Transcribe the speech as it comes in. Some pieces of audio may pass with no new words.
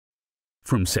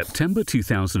From September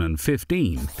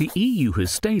 2015, the EU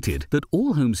has stated that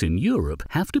all homes in Europe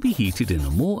have to be heated in a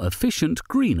more efficient,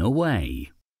 greener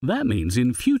way. That means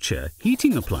in future,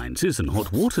 heating appliances and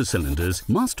hot water cylinders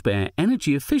must bear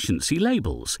energy efficiency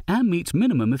labels and meet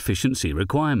minimum efficiency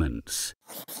requirements.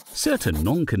 Certain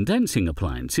non-condensing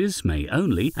appliances may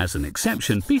only, as an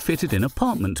exception, be fitted in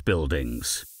apartment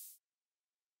buildings.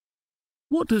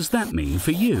 What does that mean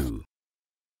for you?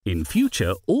 In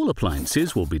future, all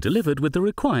appliances will be delivered with the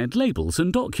required labels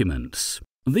and documents.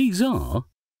 These are: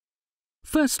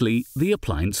 firstly, the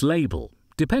appliance label,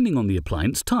 depending on the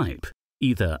appliance type,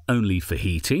 either only for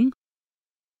heating,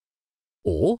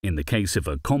 or, in the case of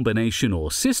a combination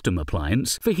or system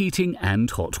appliance, for heating and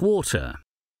hot water.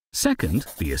 Second,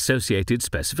 the associated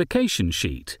specification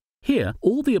sheet. Here,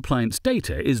 all the appliance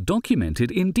data is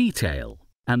documented in detail.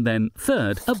 And then,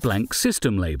 third, a blank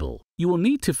system label. You will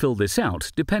need to fill this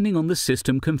out depending on the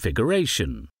system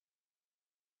configuration.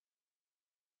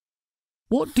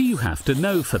 What do you have to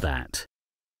know for that?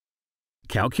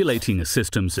 Calculating a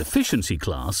system's efficiency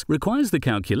class requires the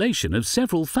calculation of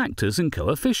several factors and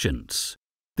coefficients.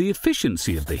 The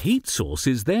efficiency of the heat source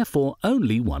is therefore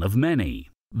only one of many.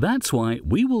 That's why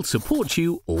we will support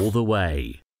you all the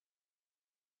way.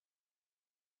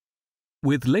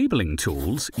 With labeling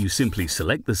tools, you simply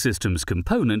select the system's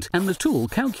component and the tool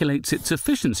calculates its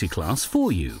efficiency class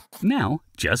for you. Now,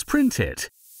 just print it.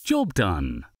 Job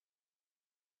done.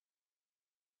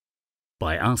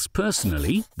 By us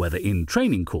personally, whether in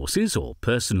training courses or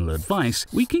personal advice,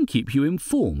 we can keep you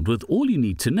informed with all you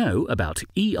need to know about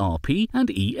ERP and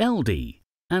ELD.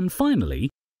 And finally,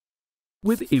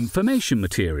 with information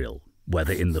material,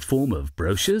 whether in the form of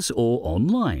brochures or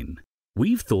online.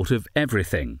 We've thought of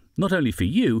everything, not only for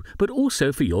you, but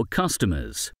also for your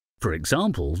customers. For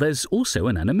example, there's also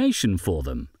an animation for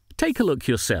them. Take a look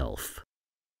yourself.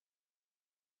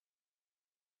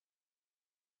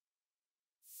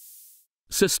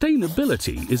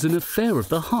 Sustainability is an affair of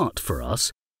the heart for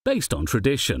us, based on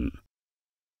tradition.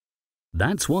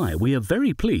 That's why we are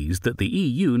very pleased that the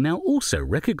EU now also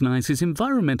recognizes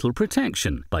environmental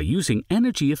protection by using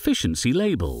energy efficiency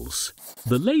labels.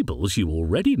 The labels you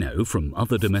already know from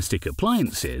other domestic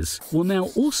appliances will now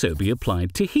also be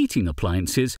applied to heating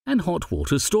appliances and hot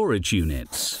water storage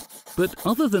units. But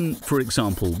other than, for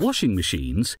example, washing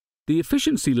machines, the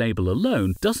efficiency label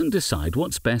alone doesn't decide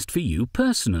what's best for you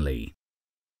personally.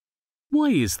 Why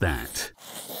is that?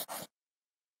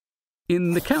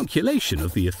 In the calculation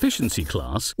of the efficiency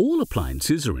class, all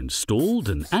appliances are installed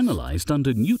and analysed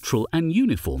under neutral and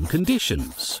uniform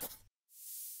conditions.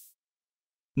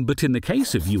 But in the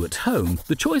case of you at home,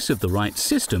 the choice of the right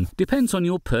system depends on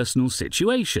your personal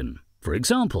situation. For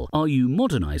example, are you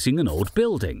modernising an old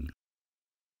building?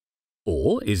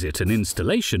 Or is it an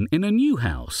installation in a new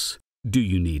house? Do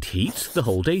you need heat the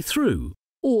whole day through?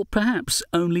 Or perhaps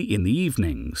only in the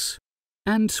evenings?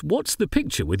 And what's the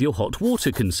picture with your hot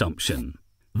water consumption?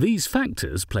 These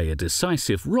factors play a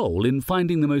decisive role in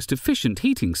finding the most efficient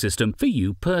heating system for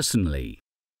you personally.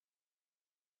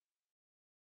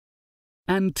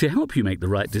 And to help you make the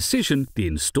right decision, the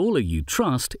installer you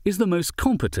trust is the most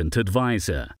competent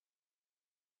advisor.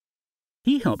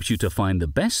 He helps you to find the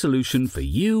best solution for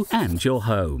you and your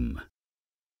home.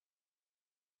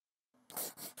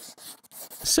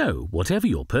 So, whatever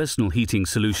your personal heating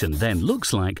solution then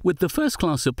looks like with the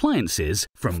first-class appliances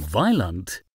from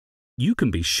Vaillant, you can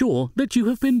be sure that you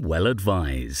have been well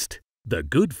advised. The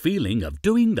good feeling of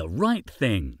doing the right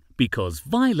thing, because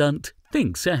Vaillant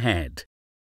thinks ahead.